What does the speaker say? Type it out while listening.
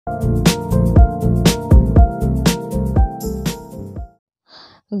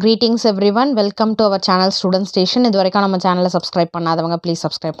Greetings everyone, welcome to our channel Student Station. இது வரைக்கும் நம்ம சேனலை சப்ஸ்கிரைப் பண்ணாதவங்க ப்ளீஸ்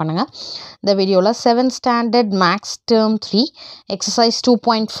சப்ஸ்கிரைப் பண்ணுங்கள். இந்த வீடியோவில் 7th standard maths term 3 exercise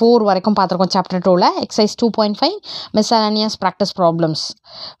 2.4 வரைக்கும் பார்த்துருக்கோம். சாப்டர் 2ல் exercise 2.5 miscellaneous practice problems.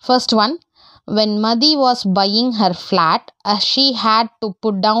 First one, when Madhi was buying her flat, she had to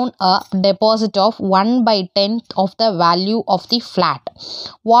put down a deposit of 1/10 of the value of the flat.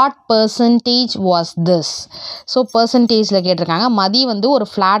 What percentage was this? So பர்சன்டேஜில் கேட்டிருக்காங்க. மதி வந்து ஒரு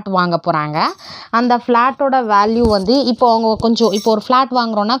flat வாங்க போகிறாங்க. அந்த ஃப்ளாட்டோட value வந்து இப்போ அவங்க இப்போ ஒரு ஃப்ளாட்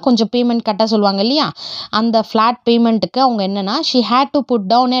வாங்குறோன்னா கொஞ்சம் பேமெண்ட் கட்ட சொல்லுவாங்க இல்லையா, அந்த ஃப்ளாட் பேமெண்ட்டுக்கு அவங்க என்னென்னா she had to put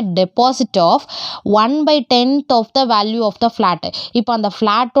down a deposit of 1/10 of the value of the flat. இப்போ அந்த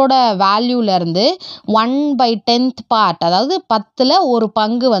ஃப்ளாட்டோட வேல்யூலேருந்து 1/10 பார்ட், அதாவது 10ல் ஒரு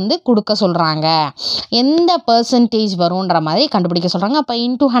பங்கு வந்து கொடுக்க சொல்கிறாங்க. எந்த பர்சன்டேஜ் வரும்ன்ற மாதிரி கண்டுபிடிக்க சொல்கிறாங்க. அப்போ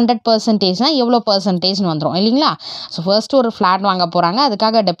இன்டூ 100%னால் எவ்வளோ பர்சன்டேஜ்னு வந்துடும் இல்லைங்களா. ஸோ ஃபர்ஸ்ட்டு ஒரு ஃப்ளாட் வாங்க போகிறாங்க.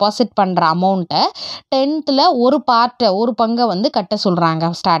 அதுக்காக டெபாசிட் பண்ணுற அமௌண்ட்டை 10ல் ஒரு பங்கை வந்து கட்ட சொல்கிறாங்க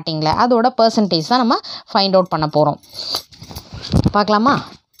ஸ்டார்டிங்கில். அதோட பர்சன்டேஜ் தான் நம்ம ஃபைண்ட் அவுட் பண்ண போகிறோம். பார்க்கலாமா?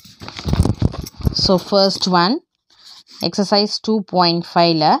 ஸோ ஃபர்ஸ்ட் ஒன் எக்ஸசைஸ்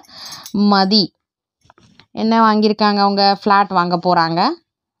 2.5ல் மதி என்ன வாங்கியிருக்காங்க, அவங்க ஃப்ளாட் வாங்க போகிறாங்க.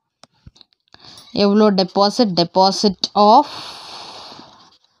 எவ்வளோ deposit of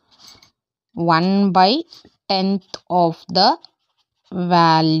 1/10 of the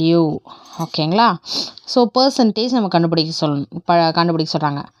value. ஓகேங்களா. ஸோ பர்சன்டேஜ் நம்ம கண்டுபிடிக்க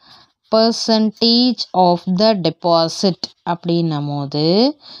சொல்கிறாங்க. பர்சன்டேஜ் ஆஃப் த டெபாசிட் அப்படின்னும் போது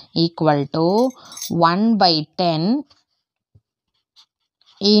equal to 1/10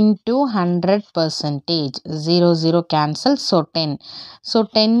 into 100%. 0 cancel. So 10. So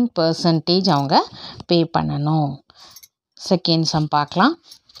 10% அவங்க பே பண்ணணும். செகண்ட் சம் பார்க்கலாம்.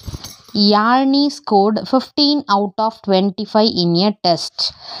 Yarni scored 15 out of 25 in a test.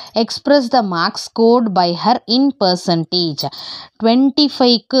 Express the marks scored by her in percentage.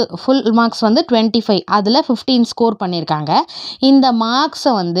 25க்கு full marks வந்து 25, அதில் 15 ஸ்கோர் பண்ணியிருக்காங்க. இந்த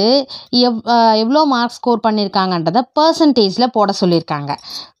மார்க்ஸை வந்து எவ்வளோ மார்க்ஸ் ஸ்கோர் பண்ணியிருக்காங்கன்றதை பர்சன்டேஜில் போட சொல்லியிருக்காங்க.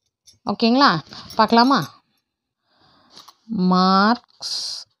 ஓகேங்களா, பார்க்கலாமா? மார்க்ஸ்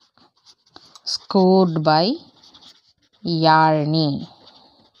ஸ்கோர்ட் பை யாழ்னி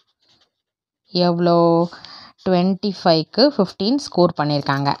எவ்வளோ? 25க்கு 15 ஸ்கோர்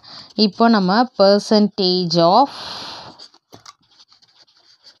பண்ணியிருக்காங்க. இப்போ நம்ம பர்சன்டேஜ் ஆஃப்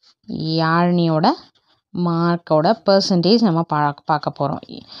யாழ்னியோட மார்க்கோட பர்சன்டேஜ் நம்ம பார்க்க போகிறோம்.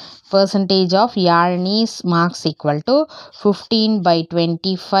 Percentage of Yazhni's marks equal to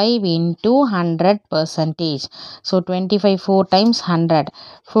 15/25 into 100%. So 25 4 times 100,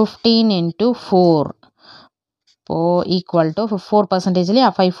 15 into 4 equal to 4%.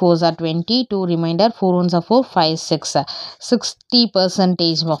 5 4s are 20, 2 remainder, 4 1s are 4, 5 6,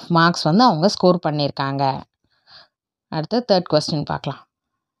 60% of marks வந்து அவங்க ஸ்கோர் பண்ணியிருக்காங்க. அடுத்து தேர்ட் கொஸ்டின் பார்க்கலாம்.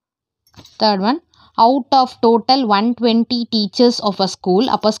 Third one, out of total 120 teachers of a school.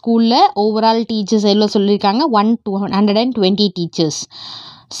 அப்போ ஸ்கூலில் ஓவரால் டீச்சர்ஸ் எவ்வளோ சொல்லியிருக்காங்க? 120 teachers.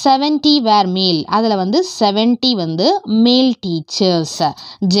 70 வேர் மேல், அதில் வந்து 70 வந்து மேல் teachers,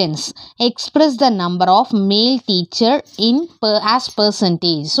 gents. Express the number of male teacher in as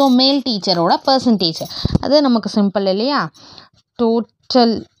percentage. So male டீச்சரோட percentage அது நமக்கு சிம்பிள் இல்லையா.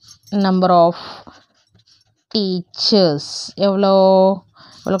 டோட்டல் நம்பர் ஆஃப் டீச்சர்ஸ் எவ்வளோ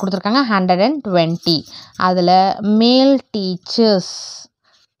கொடுத்துருக்காங்க? 120. அதில் மேல் டீச்சர்ஸ்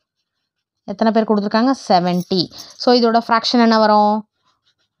எத்தனை பேர் கொடுத்துருக்காங்க? 70. ஸோ இதோட ஃப்ராக்ஷன் என்ன வரும்?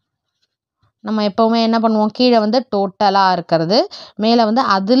 நம்ம எப்போவுமே என்ன பண்ணுவோம், கீழே வந்து டோட்டலாக இருக்கிறது, மேலே வந்து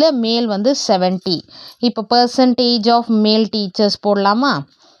அதில் மேல் வந்து 70. இப்போ பர்சன்டேஜ் ஆஃப் மேல் டீச்சர்ஸ் போடலாமா?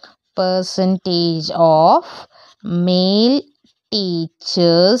 Percentage of male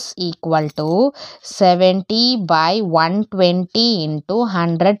teachers equal to 70/120 into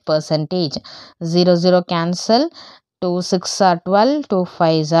 100%. 0 cancel. 2 6 are 12, 2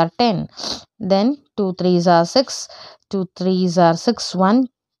 5s are 10, then 2 3s are 6, 2 3s are 6, 1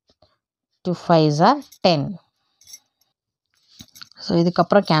 2 5s are 10. So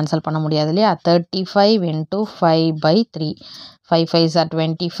இதுக்கப்புறம் கேன்சல் பண்ண முடியாது இல்லையா. 35 into 5/3, 5 5s are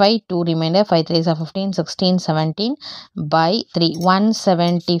 25, 2 remainder, 5 3s are 15, 16 17/3,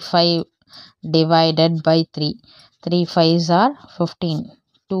 175 divided by 3, 3 5s are 15,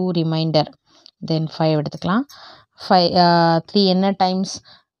 2 remainder, then 5 எடுத்துக்கலாம். 3 என்ன times?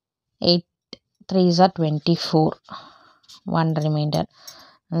 8 3s are 24, 1 remainder,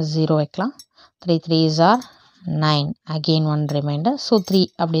 0 வைக்கலாம். 3 3s are 9, again 1 remainder. So 3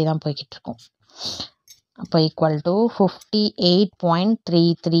 அப்படியே தான் போய்கிட்டு இருக்கும். அப்போ ஈக்குவல் டு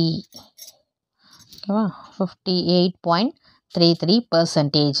 58.33. ஓகேவா? 58.33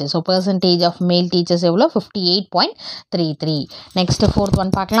 33%. So percentage of male teachers எவ்வளோ 58.33. Next fourth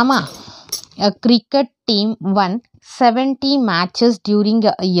one பார்க்கலாமா? A cricket team won 70 matches during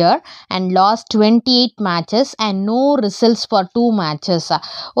a year and lost 28 matches and no results for 2 matches.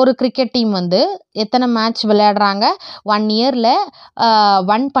 ஒரு cricket team வந்து எத்தனை மேட்ச் விளையாடுறாங்க 1 இயரில்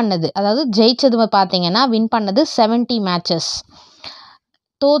வின் பண்ணது, அதாவது ஜெயிச்சது பார்த்தீங்கன்னா வின் பண்ணது 70 மேட்சஸ்,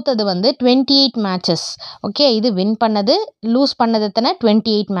 தோத்தது வந்து 28 மேட்சஸ். ஓகே, இது வின் பண்ணது, லூஸ் பண்ணது எத்தனை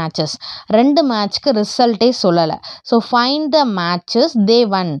 28 மேட்சஸ். 2 மேட்ச்க்கு ரிசல்ட்டே சொல்லலை. So find the matches they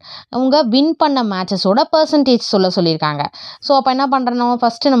one. அவங்க வின் பண்ண மேட்சஸோட பர்சன்டேஜ் சொல்லியிருக்காங்க. ஸோ அப்போ என்ன பண்ணுறோம்,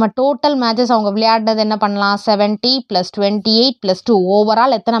 ஃபஸ்ட்டு நம்ம டோட்டல் மேட்சஸ் அவங்க விளையாடினது என்ன பண்ணலாம், 70 + 28 + 2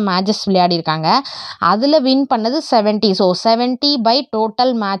 ஓவரால் எத்தனை மேட்சஸ் விளையாடிருக்காங்க, அதில் வின் பண்ணது 70. So 70 by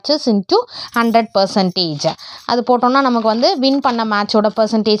total matches into 100%. அது போட்டோம்னா நமக்கு வந்து வின் பண்ண மேட்சோட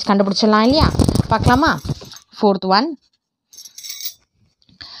பர்சன்டேஜ் கண்டுபிடிச்சிடலாம் இல்லையா? பார்க்கலாமா? Fourth one,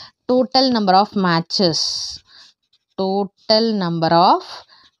 total number of matches. Total number of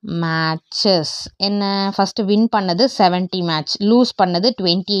matches என்ன, ஃபஸ்ட்டு வின் பண்ணது 70 மேட்ச், லூஸ் பண்ணது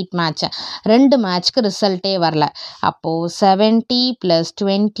 28 மேட்ச், 2 மேட்ச்க்கு ரிசல்ட்டே வரல. அப்போது 70 +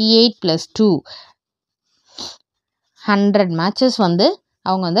 28 + 2 100 மேட்சஸ் வந்து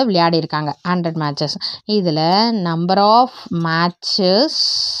அவங்க வந்து விளையாடிருக்காங்க. 100 மேட்சஸ். இதில் நம்பர் ஆஃப் மேட்சஸ்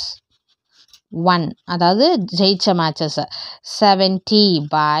 1, அதாவது ஜெயிச்ச மேட்சஸ் 70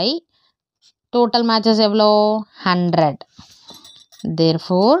 by டோட்டல் மேட்சஸ் எவ்வளோ 100.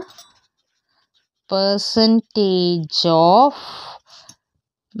 therefore percentage of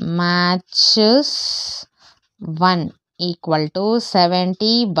matches 1 equal to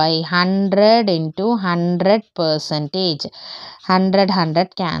 70 by 100 into 100%. 100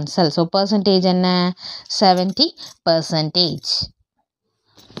 cancel. So percentage என்ன 70%.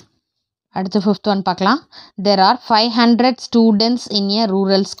 அடுத்து ஃபிஃப்த் ஒன் பார்க்கலாம். There are 500 students in a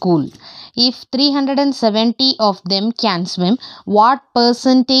rural school. If 370 of them can swim, what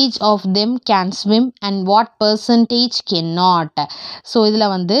percentage of them can swim and what percentage cannot? So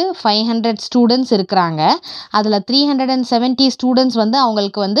இதில் வந்து 500 students இருக்கிறாங்க. அதில் 370 students வந்து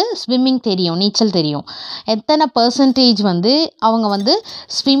அவங்களுக்கு வந்து ஸ்விம்மிங் தெரியும், நீச்சல் தெரியும். எத்தனை பர்சன்டேஜ் வந்து அவங்க வந்து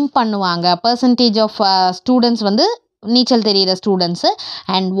ஸ்விம் பண்ணுவாங்க, பர்சன்டேஜ் ஆஃப் ஸ்டூடெண்ட்ஸ் வந்து நீச்சல் தெரிகிற students,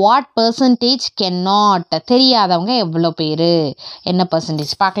 and what percentage can not, தெரியாதவங்க எவ்வளோ பேர், என்ன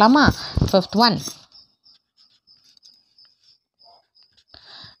பர்சன்டேஜ் பார்க்கலாமா? ஃபிஃப்த் ஒன்,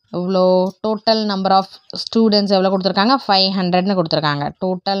 இவ்வளோ டோட்டல் நம்பர் ஆஃப் ஸ்டூடெண்ட்ஸ் எவ்வளோ கொடுத்துருக்காங்க 500ன்னு கொடுத்துருக்காங்க.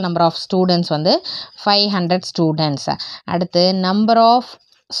 டோட்டல் நம்பர் ஆஃப் ஸ்டூடெண்ட்ஸ் வந்து 500 ஸ்டூடெண்ட்ஸ். அடுத்து number of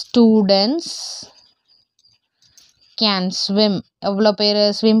students can swim, எவ்வளோ பேர்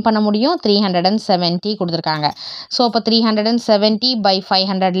ஸ்விம் பண்ண முடியும் 370 கொடுத்துருக்காங்க. ஸோ அப்போ 370 by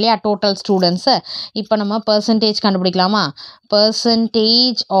 500 இல்லையா டோட்டல் ஸ்டூடெண்ட்ஸு. இப்போ நம்ம percentage கண்டுபிடிக்கலாமா?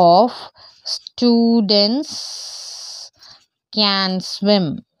 Percentage of students can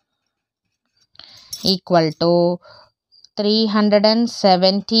swim equal to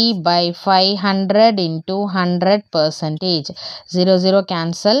 370 by 500 into 100%. 0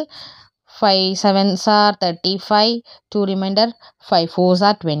 cancel. 5 7s are 35, 2 remainder, 5 4s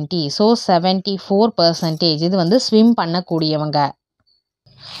are 20. So 74%. இது வந்து ஸ்விம் பண்ணக்கூடியவங்க.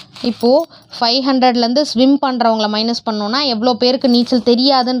 இப்போது 500லேருந்து ஸ்விம் பண்ணுறவங்கள மைனஸ் பண்ணோன்னா எவ்வளோ பேருக்கு நீச்சல்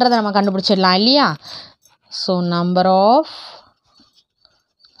தெரியாதுன்றதை நம்ம கண்டுபிடிச்சிடலாம் இல்லையா? So number of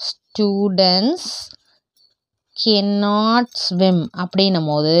students cannot swim அப்படின்னும்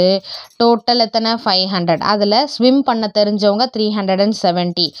போது டோட்டல் எத்தனை 500, அதில் ஸ்விம் பண்ண தெரிஞ்சவங்க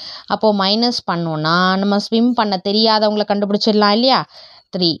 370. அப்போது மைனஸ் பண்ணோன்னா நம்ம ஸ்விம் பண்ண தெரியாதவங்களை கண்டுபிடிச்சிடலாம் இல்லையா?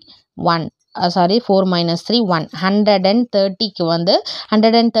 4 - 3 1. 130க்கு வந்து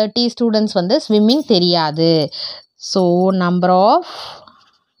 130 ஸ்டூடெண்ட்ஸ் வந்து ஸ்விம்மிங் தெரியாது. So number of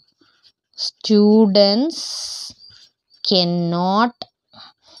students cannot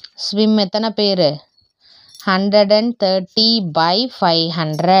swim எத்தனை பேர் 130 by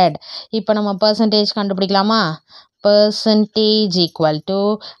 500. இப்போ நம்ம percentage கண்டுபிடிக்கலாமா? percentage equal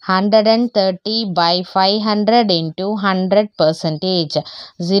to 130 by 500 into 100%.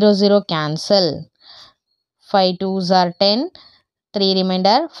 0 cancel. 5 2s are 10, 3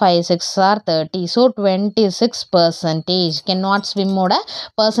 remainder, 5 6 are 30. So 26%. cannot swim ஓட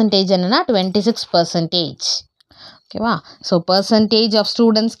percentage என்னன்னா 26%. ஓகேவா? So percentage of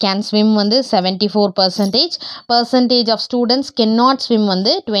students can swim வந்து 74%. Percentage of students can not swim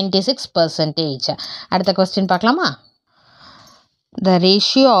வந்து 26%. அடுத்த கொஸ்டின் பார்க்கலாமா? The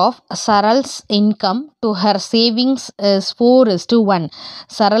ratio of Saral's income to her savings is 4:1.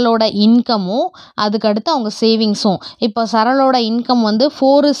 சரளோட இன்கமும் அதுக்கடுத்து அவங்க சேவிங்ஸும். இப்போ சரளோட இன்கம் வந்து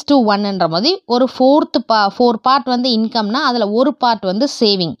 4:1ன்ற மாதிரி ஒரு ஃபோர் பார்ட் வந்து இன்கம்னா அதில் ஒரு பார்ட் வந்து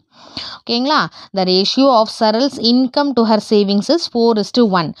சேவிங். ஓகேங்களா? The ratio of Saral's income to her savings is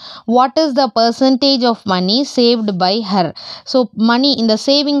 4:1. What is the percentage of money saved by her? So மணி இந்த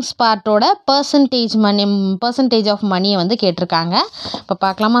சேவிங்ஸ் பார்ட்டோட percentage of மணியை வந்து கேட்டிருக்காங்க. இப்போ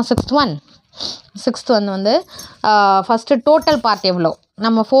பார்க்கலாமா? சிக்ஸ்த் வந்து ஃபஸ்ட்டு டோட்டல் பார்ட் எவ்வளோ?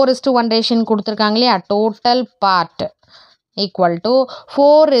 நம்ம 4:1 ரேஷியன் கொடுத்துருக்காங்க இல்லையா? Total part equal to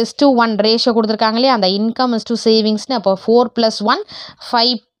 4:1 ratio கொடுத்துருக்காங்க இல்லையா? அந்த இன்கம் இஸ் டு சேவிங்ஸ்னு அப்போ 4 + 1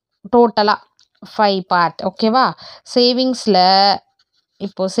 5 டோட்டலாக 5 பார்ட். ஓகேவா? சேவிங்ஸில்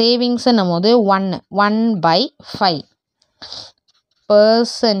இப்போ சேவிங்ஸ்ன்னும் போது 1/5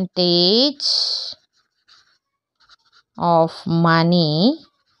 percentage of money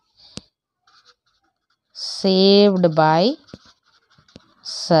saved by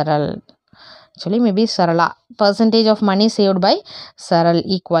Saral. Actually maybe Sarala. Percentage of money saved by Saral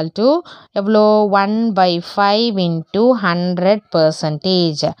equal to எவ்வளோ? 1/5 into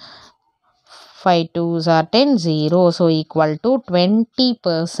 100%. 5 2s are 10, 0. So equal to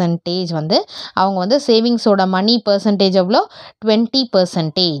 20% வந்து அவங்க வந்து சேவிங்ஸோட மணி பர்சன்டேஜ் எவ்வளோ?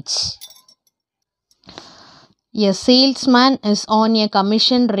 20%. A salesman is on a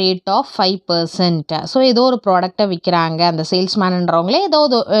commission rate of 5%. So ஏதோ ஒரு ப்ராடக்டை விற்கிறாங்க. அந்த சேல்ஸ்மேன்ன்றவங்களே ஏதோ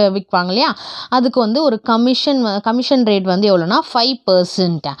விற்பாங்க இல்லையா? அதுக்கு வந்து ஒரு கமிஷன் ரேட் வந்து எவ்வளோனா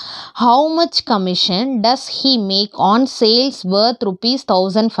 5%. How much commission does he make on sales worth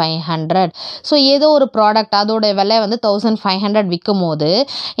 ₹1500? So ஏதோ ஒரு ப்ராடக்ட் அதோட விலை வந்து 1500 விற்கும் போது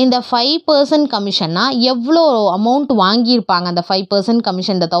இந்த 5% கமிஷன்னா எவ்வளோ அமௌண்ட் வாங்கியிருப்பாங்க? அந்த 5%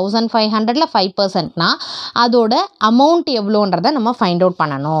 கமிஷன் இந்த 1500ல் 5%னா அதோட அமௌண்ட் எவ்வளோன்றதை நம்ம ஃபைண்ட் அவுட்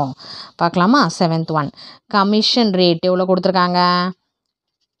பண்ணணும். பார்க்கலாமா? 7th one கமிஷன் ரேட் எவ்வளோ கொடுத்துருக்காங்க?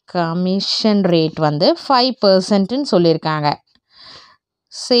 கமிஷன் ரேட் வந்து 5%ன்னு சொல்லியிருக்காங்க.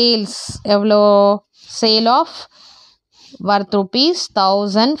 சேல்ஸ் எவ்வளோ? சேல் ஆஃப் வர்த்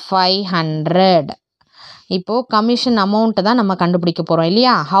 ₹1500. இப்போது கமிஷன் அமௌண்ட்டு தான் நம்ம கண்டுபிடிக்க போகிறோம்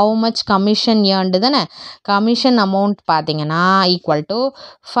இல்லையா? ஹவு மச் கமிஷன் ஏர்ன்டு தானே? கமிஷன் அமௌண்ட் பார்த்தீங்கன்னா equal to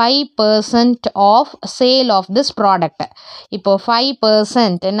 5% of sale of this product. இப்போது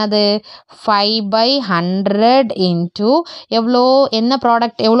 5% என்னது? 5/100 இன்ட்டு எவ்வளோ? என்ன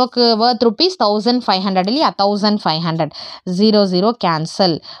ப்ராடக்ட் எவ்வளோக்கு வர்த் ₹1500 இல்லையா? 1500. 0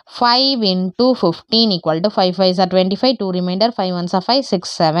 cancel. 5 into 15 equal to 5 5s are 25, 2 remainder, 5 1s are 5,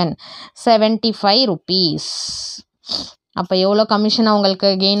 6 7 75 rupees. அப்போ எவ்வளோ கமிஷன் அவங்களுக்கு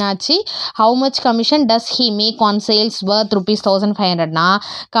கெயின் ஆச்சு? How much commission does he make on sales worth ₹1500னா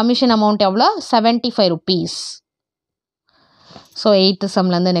commission amount எவ்வளோ? 75 rupees. ஸோ 8th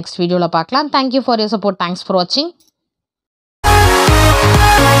சம்லேருந்து நெக்ஸ்ட் வீடியோவில் பார்க்கலாம். Thank you for your support. Thanks for வாட்சிங்.